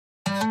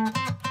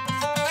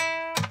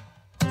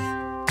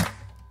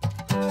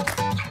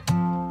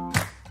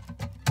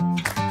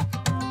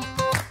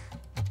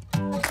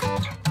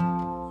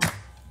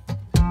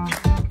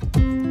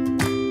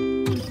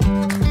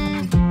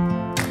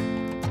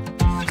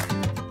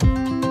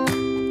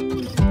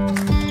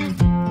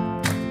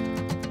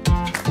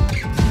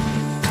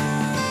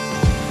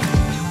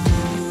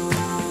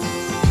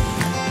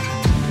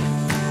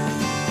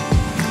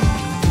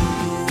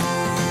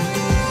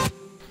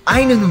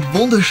Einen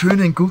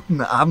wunderschönen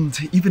guten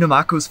Abend, ich bin der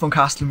Markus von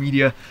KASTL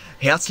Media.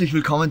 Herzlich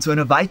willkommen zu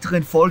einer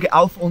weiteren Folge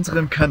auf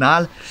unserem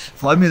Kanal.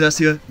 Freut mich, dass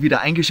ihr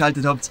wieder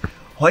eingeschaltet habt.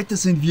 Heute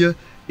sind wir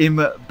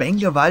im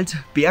Benglerwald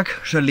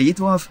Berg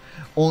Chaletdorf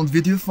und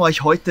wir dürfen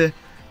euch heute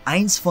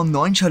eins von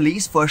 9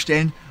 Chalets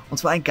vorstellen, und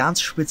zwar ein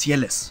ganz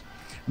spezielles,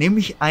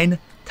 nämlich ein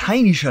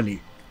Tiny Chalet.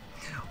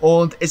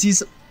 Und es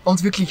ist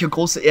uns wirklich eine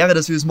große Ehre,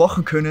 dass wir es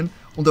machen können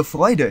und eine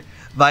Freude,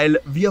 weil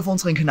wir auf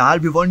unserem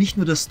Kanal, wir wollen nicht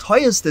nur das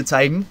Teuerste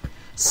zeigen,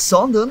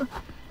 sondern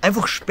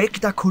einfach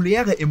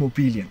spektakuläre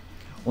Immobilien.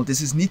 Und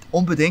es ist nicht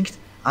unbedingt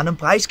an einen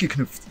Preis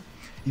geknüpft.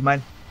 Ich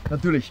meine,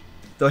 natürlich,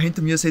 da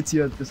hinter mir seht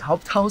ihr das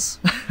Haupthaus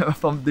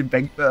vom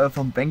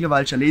Benglerwald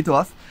Berg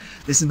Chaletdorf.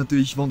 Das ist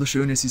natürlich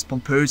wunderschön, es ist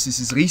pompös, es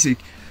ist riesig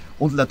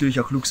und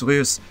natürlich auch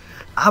luxuriös.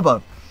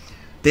 Aber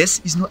das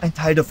ist nur ein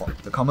Teil davon.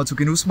 Da kann man zur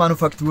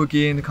Genussmanufaktur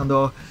gehen, kann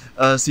da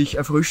sich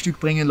ein Frühstück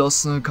bringen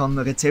lassen, kann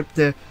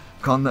Rezepte,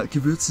 kann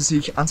Gewürze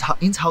sich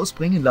ins Haus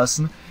bringen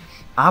lassen.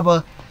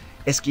 Aber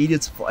es geht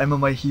jetzt vor allem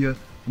einmal hier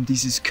um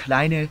dieses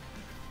kleine,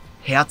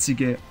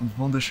 herzige und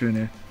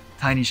wunderschöne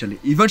Tiny Chalet.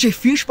 Ich wünsche euch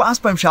viel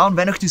Spaß beim Schauen.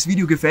 Wenn euch das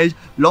Video gefällt,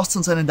 lasst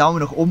uns einen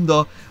Daumen nach oben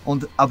da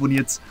und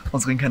abonniert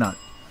unseren Kanal.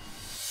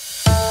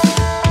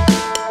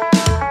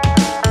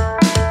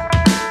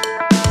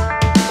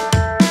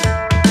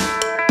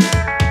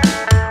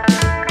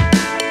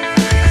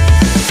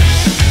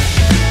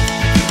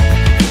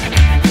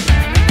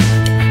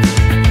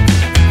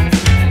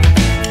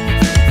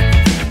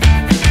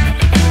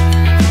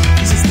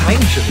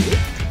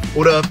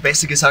 Oder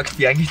besser gesagt,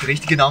 wie eigentlich der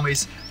richtige Name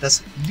ist,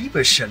 das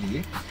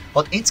Liebeschalet,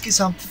 hat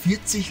insgesamt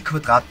 40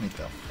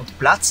 Quadratmeter und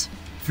Platz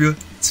für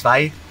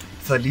 2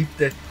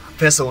 verliebte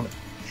Personen.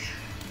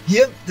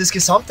 Hier, das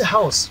gesamte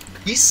Haus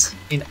ist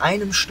in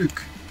einem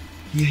Stück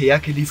hierher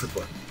geliefert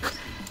worden.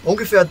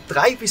 Ungefähr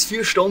 3 bis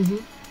 4 Stunden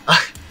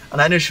an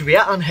einem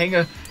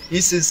Schweranhänger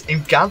ist es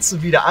im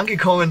Ganzen wieder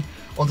angekommen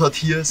und hat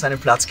hier seinen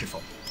Platz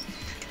gefunden.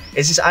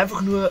 Es ist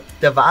einfach nur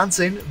der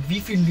Wahnsinn,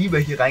 wie viel Liebe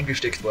hier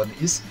reingesteckt worden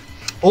ist.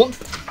 Und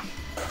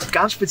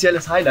ganz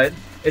spezielles Highlight,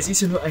 es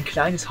ist ja nur ein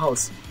kleines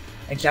Haus,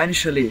 ein kleines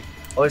Chalet,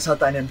 aber es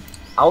hat einen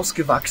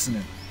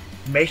ausgewachsenen,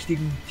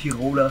 mächtigen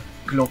Tiroler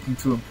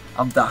Glockenturm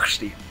am Dach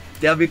stehen,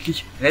 der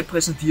wirklich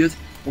repräsentiert,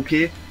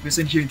 okay, wir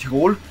sind hier in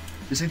Tirol,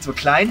 wir sind zwar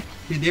klein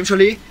hier in dem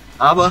Chalet,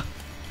 aber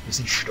wir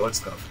sind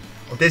stolz drauf.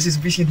 Und das ist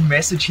ein bisschen die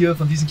Message hier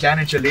von diesem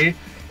kleinen Chalet.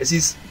 Es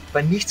ist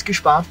bei nichts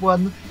gespart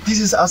worden.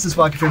 Dieses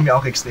Accessoire gefällt mir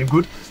auch extrem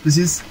gut.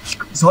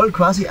 Soll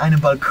quasi einen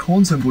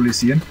Balkon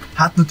symbolisieren,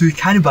 hat natürlich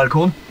keinen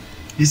Balkon,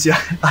 ist ja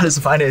alles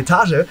auf einer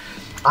Etage,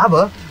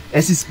 aber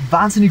es ist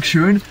wahnsinnig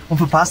schön und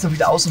verpasst auf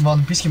der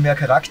Außenwand ein bisschen mehr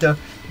Charakter,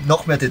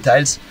 noch mehr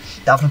Details.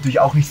 Darf natürlich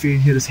auch nicht fehlen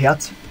hier das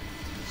Herz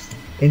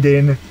in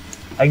den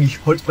eigentlich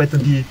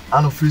Holzbrettern, die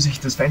auch noch für sich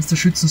das Fenster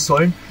schützen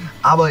sollen,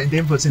 aber in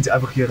dem Fall sind sie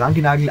einfach hier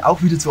rangenagelt,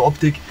 auch wieder zur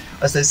Optik.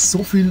 Also da ist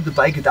so viel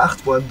dabei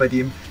gedacht worden bei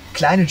dem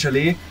kleinen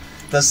Chalet,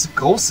 dass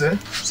große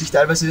sich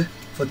teilweise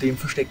vor dem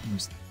verstecken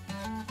müssen.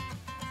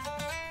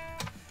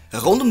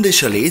 Rund um das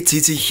Chalet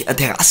zieht sich eine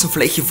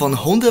Terrassenfläche von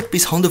 100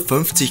 bis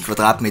 150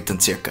 Quadratmetern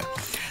circa.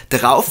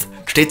 Darauf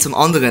steht zum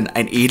anderen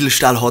ein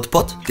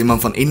Edelstahl-Hotpot, den man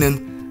von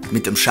innen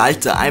mit dem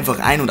Schalter einfach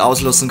ein- und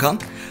auslassen kann.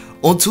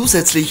 Und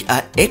zusätzlich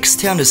eine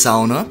externe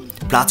Sauna,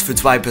 Platz für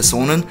 2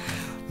 Personen,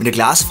 mit einer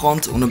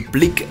Glasfront und einem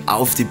Blick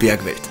auf die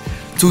Bergwelt.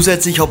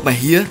 Zusätzlich hat man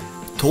hier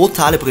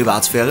totale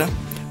Privatsphäre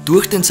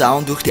durch den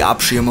Zaun, durch die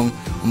Abschirmung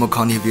und man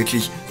kann hier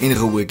wirklich in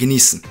Ruhe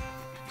genießen.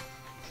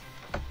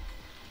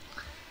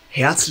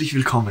 Herzlich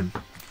willkommen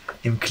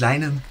im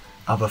kleinen,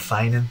 aber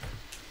feinen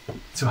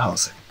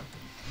Zuhause.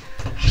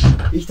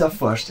 Ich darf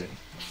vorstellen,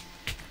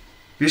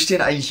 wir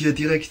stehen eigentlich hier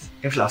direkt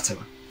im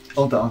Schlafzimmer,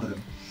 unter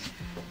anderem.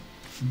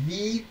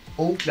 Wie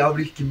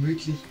unglaublich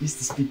gemütlich ist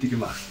das bitte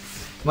gemacht.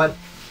 Ich meine,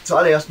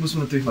 zuallererst muss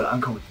man natürlich mal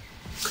ankommen.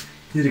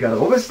 Hier die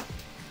Garderobe,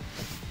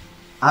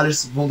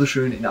 alles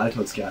wunderschön in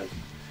Altholz gehalten.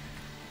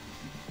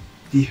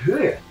 Die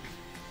Höhe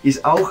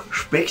ist auch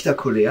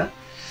spektakulär.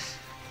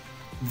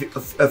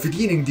 Für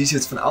diejenigen, die es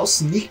jetzt von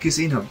außen nicht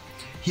gesehen haben,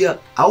 hier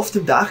auf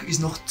dem Dach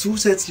ist noch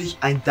zusätzlich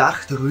ein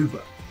Dach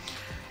darüber.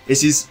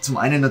 Es ist zum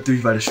einen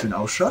natürlich, weil es schön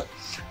ausschaut,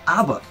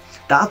 aber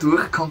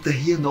dadurch kommt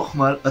hier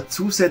nochmal ein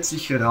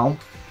zusätzlicher Raum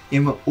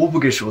im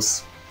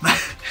Obergeschoss,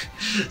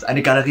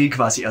 eine Galerie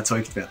quasi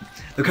erzeugt werden.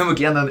 Da können wir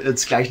gerne dann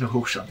jetzt gleich noch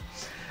hochschauen.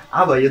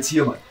 Aber jetzt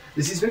hier mal,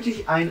 das ist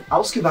wirklich ein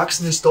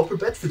ausgewachsenes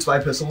Doppelbett für 2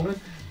 Personen,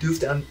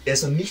 dürfte an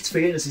nichts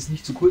fehlen, es ist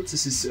nicht zu kurz,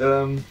 es ist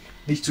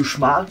nicht zu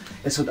schmal,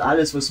 es hat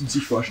alles, was man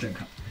sich vorstellen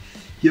kann.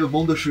 Hier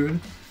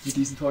wunderschön mit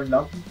diesen tollen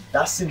Lampen.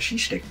 Das sind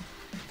Skistecken,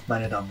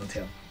 meine Damen und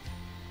Herren.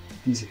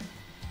 Diese.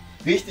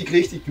 Richtig,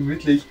 richtig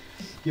gemütlich.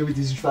 Hier mit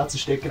diesen schwarzen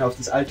Stecken auf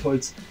das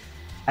Altholz.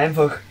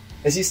 Einfach,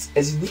 es ist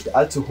nicht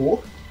allzu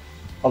hoch,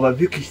 aber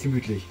wirklich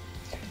gemütlich.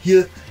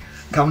 Hier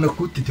kann man noch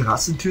gut die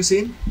Terrassentür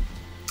sehen.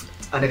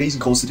 Eine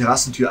riesengroße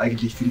Terrassentür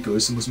eigentlich für die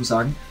Größe, muss man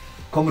sagen.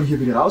 Kommen wir hier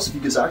wieder raus. Wie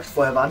gesagt,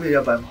 vorher waren wir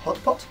ja beim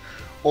Hotpot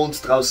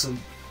und draußen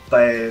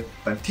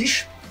beim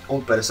Tisch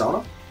und bei der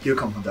Sauna. Hier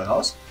kommt man da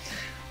raus.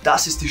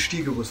 Das ist die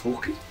Stiege, wo es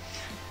hochgeht.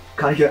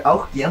 Kann ich euch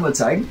auch gerne mal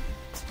zeigen.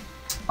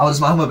 Aber das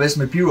machen wir besser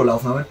mit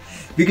B-Roll-Aufnahmen.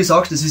 Wie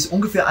gesagt, es ist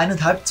ungefähr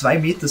 1,5–2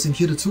 Meter sind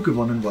hier dazu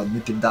gewonnen worden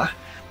mit dem Dach.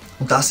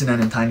 Und das in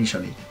einem Tiny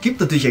Chalet. Gibt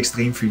natürlich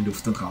extrem viel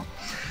Luft und Raum.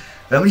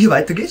 Wenn man hier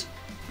weitergeht,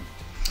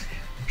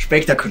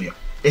 spektakulär.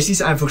 Es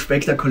ist einfach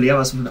spektakulär,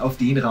 was man auf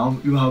den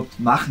Raum überhaupt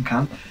machen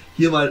kann.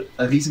 Hier mal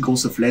ein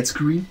riesengroßer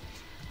Flatscreen.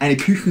 Eine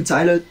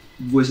Küchenzeile,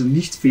 wo es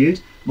nichts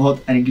fehlt. Man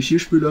hat einen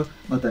Geschirrspüler,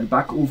 man hat einen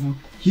Backofen.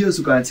 Hier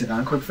sogar ein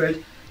Cerankochfeld.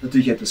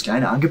 Natürlich etwas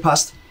kleiner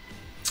angepasst.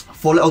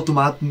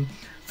 Vollautomaten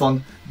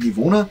von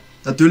Nivona,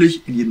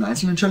 natürlich in jedem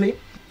einzelnen Chalet.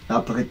 Ein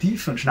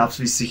Aperitif, ein Schnaps,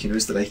 wie es sich in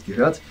Österreich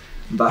gehört.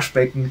 Ein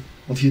Waschbecken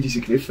und hier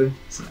diese Griffe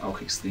sind auch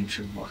extrem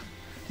schön gemacht.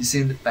 Die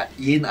sind bei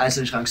jedem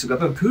einzelnen Schrank, sogar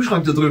beim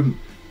Kühlschrank da drüben.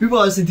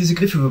 Überall sind diese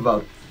Griffe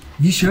verbaut.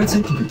 Wie schön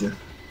sind die bitte?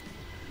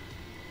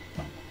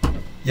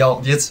 Ja,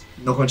 und jetzt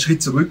noch einen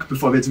Schritt zurück,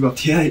 bevor wir jetzt überhaupt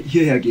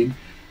hierher gehen.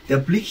 Der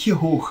Blick hier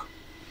hoch.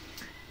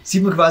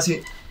 Sieht man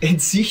quasi einen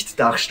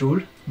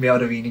Sichtdachstuhl, mehr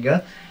oder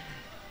weniger.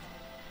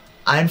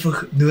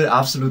 Einfach nur der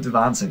absolute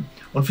Wahnsinn.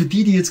 Und für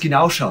die jetzt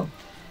genau schauen,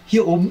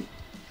 hier oben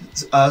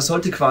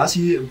sollte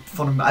quasi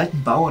von einem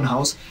alten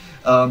Bauernhaus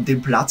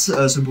den Platz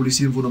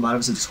symbolisieren, wo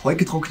normalerweise das Heu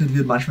getrocknet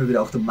wird. Manchmal wird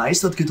auch der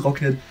Mais dort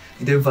getrocknet.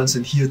 In dem Fall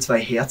sind hier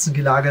 2 Herzen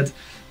gelagert,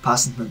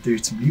 passend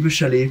natürlich zum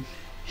Liebeschalet.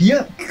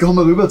 Hier kommen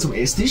wir rüber zum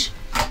Esstisch.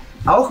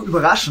 Auch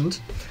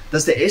überraschend,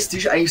 dass der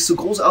Esstisch eigentlich so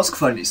groß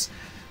ausgefallen ist.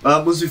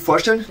 Muss man sich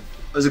vorstellen,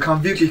 also kann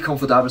man wirklich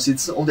komfortabel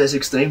sitzen und er ist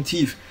extrem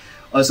tief.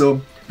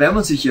 Also wenn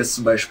man sich jetzt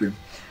zum Beispiel,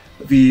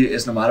 wie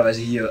es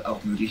normalerweise hier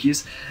auch möglich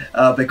ist,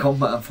 bekommt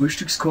man einen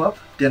Frühstückskorb,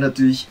 der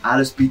natürlich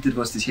alles bietet,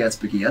 was das Herz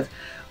begehrt.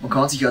 Man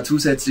kann sich ja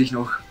zusätzlich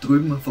noch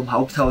drüben vom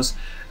Haupthaus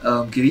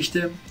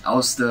Gerichte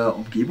aus der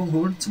Umgebung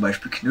holen, zum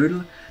Beispiel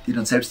Knödel, die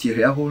dann selbst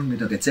hierher holen mit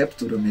einem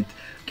Rezept oder mit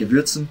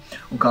Gewürzen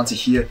und kann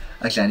sich hier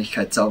eine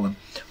Kleinigkeit zaubern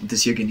und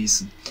das hier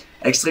genießen.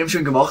 Extrem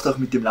schön gemacht, auch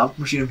mit dem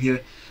Lampenschirm hier,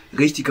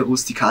 richtiger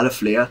rustikaler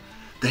Flair.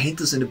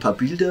 Dahinter sind ein paar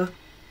Bilder,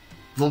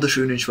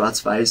 wunderschön in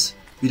schwarz-weiß,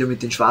 wieder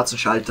mit den schwarzen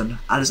Schaltern,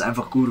 alles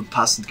einfach gut und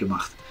passend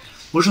gemacht.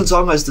 Muss schon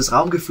sagen, also das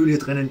Raumgefühl hier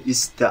drinnen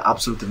ist der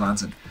absolute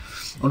Wahnsinn.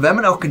 Und wenn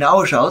man auch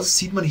genauer schaut,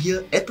 sieht man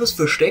hier etwas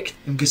versteckt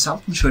im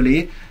gesamten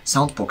Chalet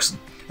Soundboxen.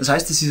 Das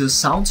heißt, es ist ein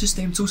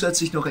Soundsystem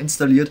zusätzlich noch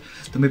installiert,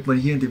 damit man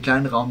hier in dem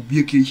kleinen Raum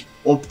wirklich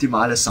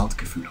optimales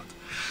Soundgefühl hat.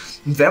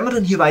 Und wenn man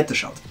dann hier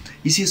weiterschaut,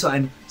 ist hier so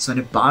eine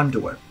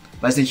Barndoor.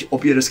 Weiß nicht,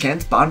 ob ihr das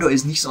kennt. Barndoor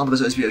ist nichts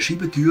anderes als wie eine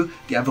Schiebetür,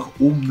 die einfach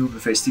oben nur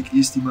befestigt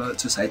ist, die man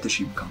zur Seite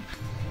schieben kann.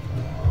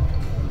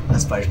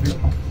 Als Beispiel.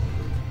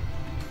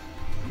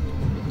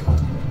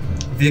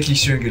 Wirklich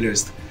schön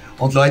gelöst.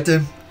 Und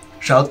Leute,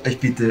 schaut euch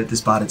bitte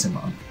das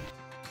Badezimmer an.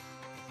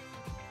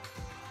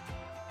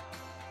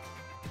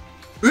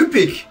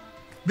 Üppig!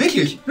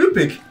 Wirklich,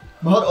 üppig!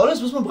 Man hat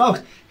alles, was man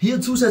braucht. Hier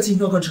zusätzlich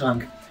noch ein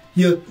Schrank.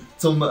 Hier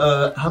zum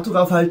Handtuch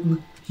aufhalten,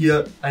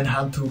 hier ein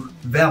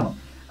Handtuchwärmer.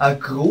 Eine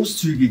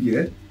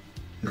großzügige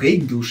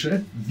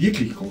Regendusche,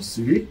 wirklich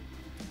großzügig.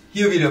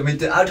 Hier wieder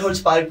mit den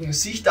Altholzbalken,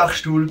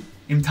 Sichtdachstuhl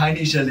im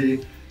Tiny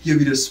Chalet. Hier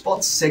wieder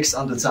Spots, 6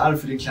 an der Zahl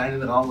für den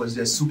kleinen Raum, also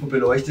der ist super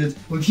beleuchtet.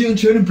 Und hier einen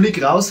schönen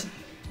Blick raus,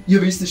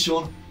 ihr wisst es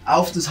schon,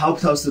 auf das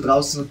Haupthaus da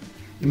draußen.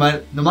 Ich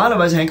meine,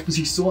 normalerweise hängt man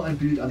sich so ein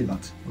Bild an die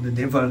Wand. Und in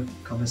dem Fall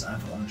kann man es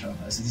einfach anschauen.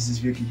 Also das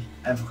ist wirklich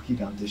einfach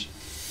gigantisch.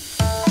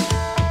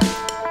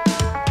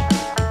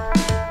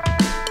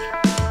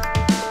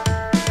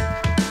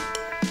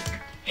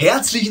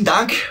 Herzlichen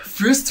Dank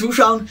fürs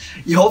Zuschauen.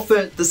 Ich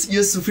hoffe, dass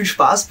ihr so viel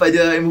Spaß bei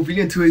der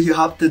Immobilientour hier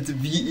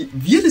habtet, wie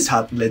wir das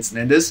hatten letzten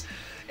Endes.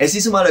 Es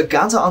ist einmal ein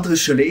ganz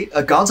anderes Chalet,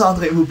 eine ganz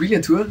andere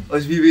Immobilientour,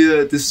 als wie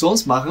wir das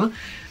sonst machen.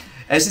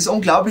 Es ist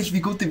unglaublich,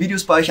 wie gut die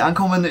Videos bei euch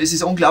ankommen. Es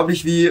ist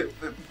unglaublich, wie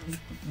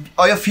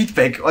euer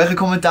Feedback, eure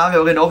Kommentare,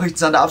 eure Nachrichten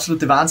sind der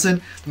absolute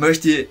Wahnsinn. Ich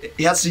möchte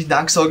herzlichen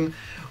Dank sagen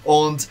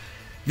und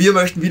wir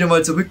möchten wieder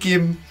mal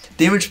zurückgeben.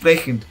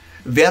 Dementsprechend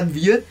werden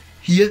wir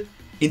hier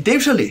in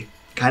dem Chalet,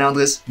 kein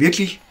anderes,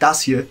 wirklich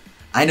das hier,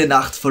 eine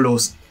Nacht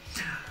verlosen.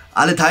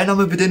 Alle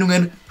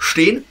Teilnahmebedingungen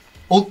stehen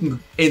unten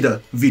in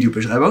der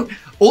Videobeschreibung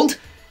und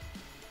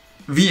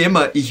wie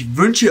immer, ich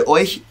wünsche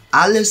euch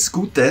alles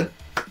Gute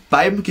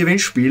beim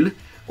Gewinnspiel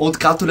und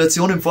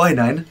Gratulation im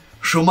Vorhinein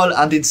schon mal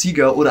an den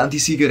Sieger oder an die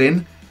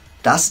Siegerin.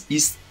 Das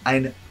ist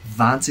ein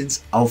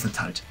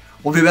Wahnsinnsaufenthalt.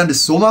 Und wir werden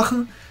es so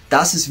machen,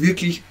 dass es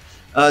wirklich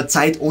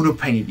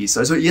zeitunabhängig ist.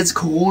 Also jetzt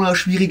Corona,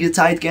 schwierige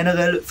Zeit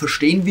generell,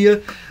 verstehen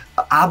wir,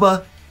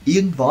 aber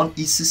irgendwann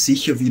ist es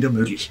sicher wieder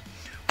möglich.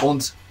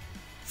 Und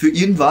für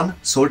irgendwann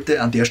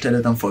sollte an der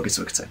Stelle dann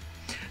vorgesorgt sein.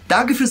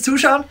 Danke fürs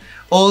Zuschauen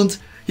und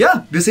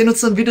ja, wir sehen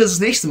uns dann wieder das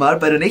nächste Mal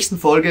bei der nächsten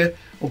Folge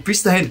und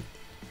bis dahin,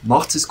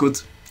 macht's es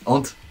gut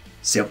und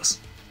Servus.